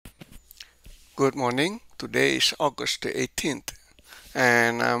Good morning. Today is August the 18th,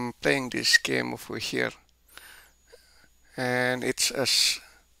 and I'm playing this game over here. And it's a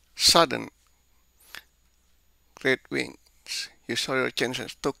sudden great wins. You saw your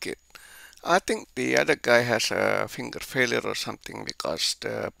chances, took it. I think the other guy has a finger failure or something because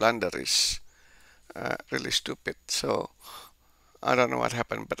the blunder is really stupid. So I don't know what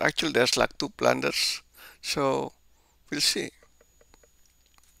happened, but actually there's like two blunders. So we'll see.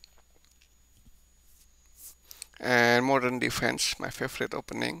 And modern defense, my favorite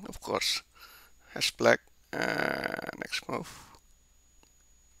opening, of course, has black. Next move.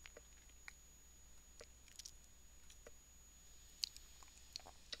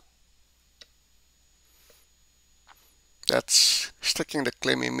 That's stacking the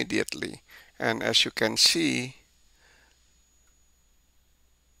claim immediately. And as you can see,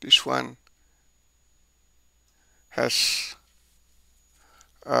 this one has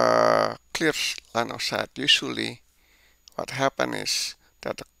a clear line of sight. Usually what happens is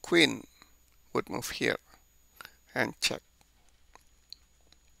that the queen would move here and check.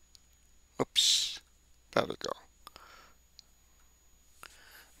 Oops, there we go.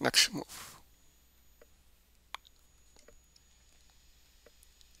 Next move.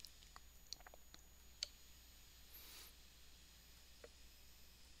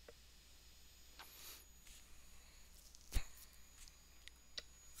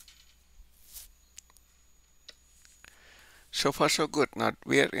 So far so good. Now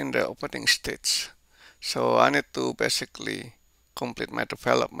we're in the opening stage. So I need to basically complete my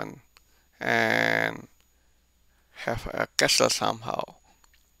development and have a castle somehow.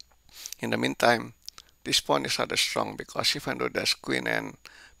 In the meantime, this pawn is rather strong because even though there's queen and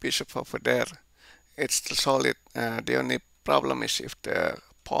bishop over there, it's still solid. The only problem is if the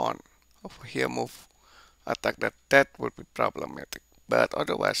pawn over here move attack, that would be problematic. But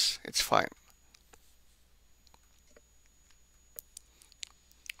otherwise, it's fine.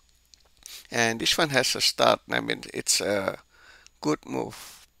 And this one has a start. I mean, it's a good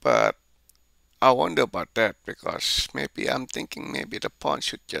move, but I wonder about that because maybe I'm thinking maybe the pawn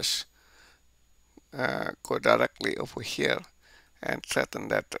should just go directly over here and threaten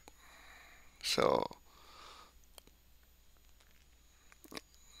that. So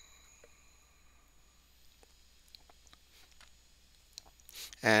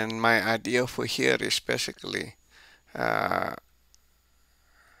and my idea for here is basically uh,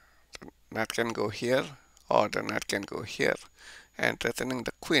 knight can go here or the knight can go here and threatening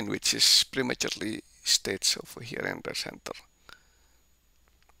the queen, which is prematurely staged over here in the center.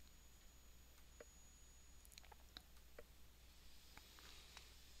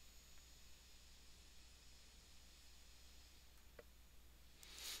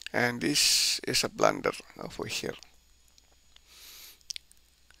 And this is a blunder over here.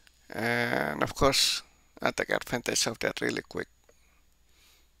 And of course, I take advantage of that really quick.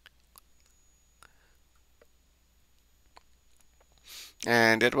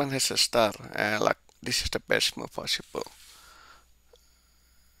 And that one has a star, like this is the best move possible.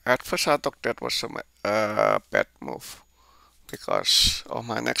 At first I thought that was a bad move because of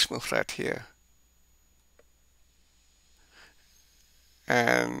my next move right here.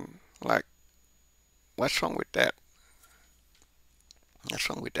 And like, what's wrong with that? What's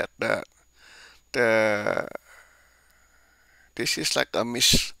wrong with that? The this is like a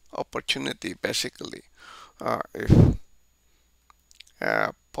missed opportunity basically. If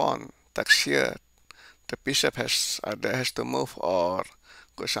pawn takes here, the bishop has either has to move or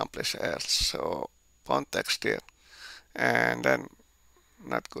go someplace else. So pawn takes there, and then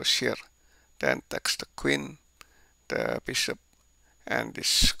knight goes here. Then takes the queen, the bishop, and this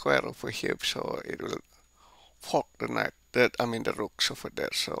square over here. So it will fork the knight. That I mean the rooks over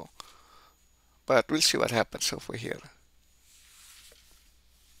there. So, but we'll see what happens over here.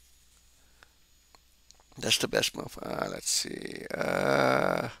 That's the best move. Let's see.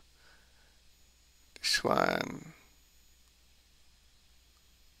 This one.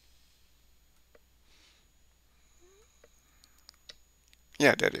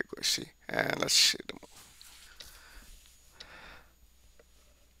 Yeah, there you go. See, and let's see the move.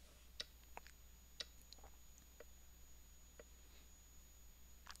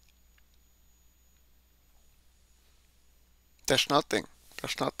 There's nothing.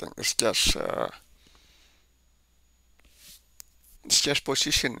 There's nothing. It's just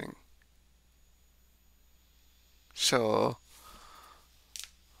positioning. So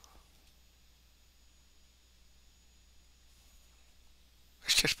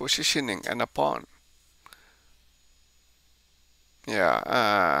it's just positioning and a pawn.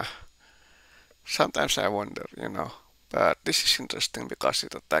 Yeah. Sometimes I wonder, but this is interesting because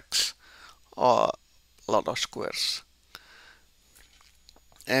it attacks or a lot of squares.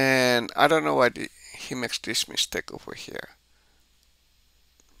 And I don't know why he makes this mistake over here.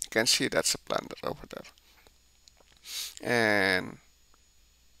 You can see that's a blunder over there. And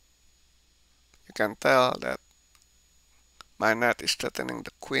you can tell that my knight is threatening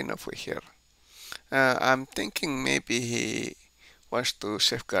the queen over here. I'm thinking maybe he wants to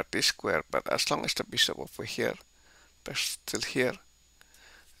safeguard this square, but as long as the bishop over here is still here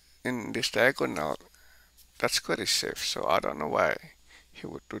in this diagonal, that square is safe. So I don't know why he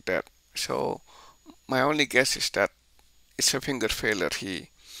would do that. So my only guess is that it's a finger failure.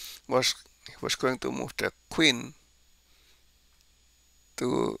 Was he was going to move the queen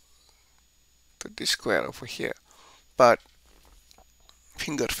to this square over here, but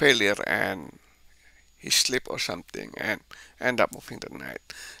finger failure and he slipped or something and end up moving the knight,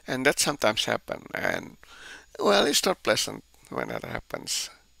 and that sometimes happen. And well, it's not pleasant when that happens.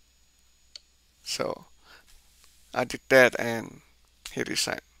 So I did that and he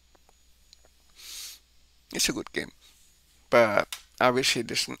resigned. It's a good game, but I wish he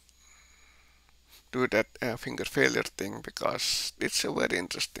doesn't do that finger failure thing because it's a very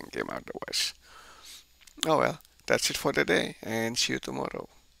interesting game otherwise. Oh well, that's it for the day and see you tomorrow.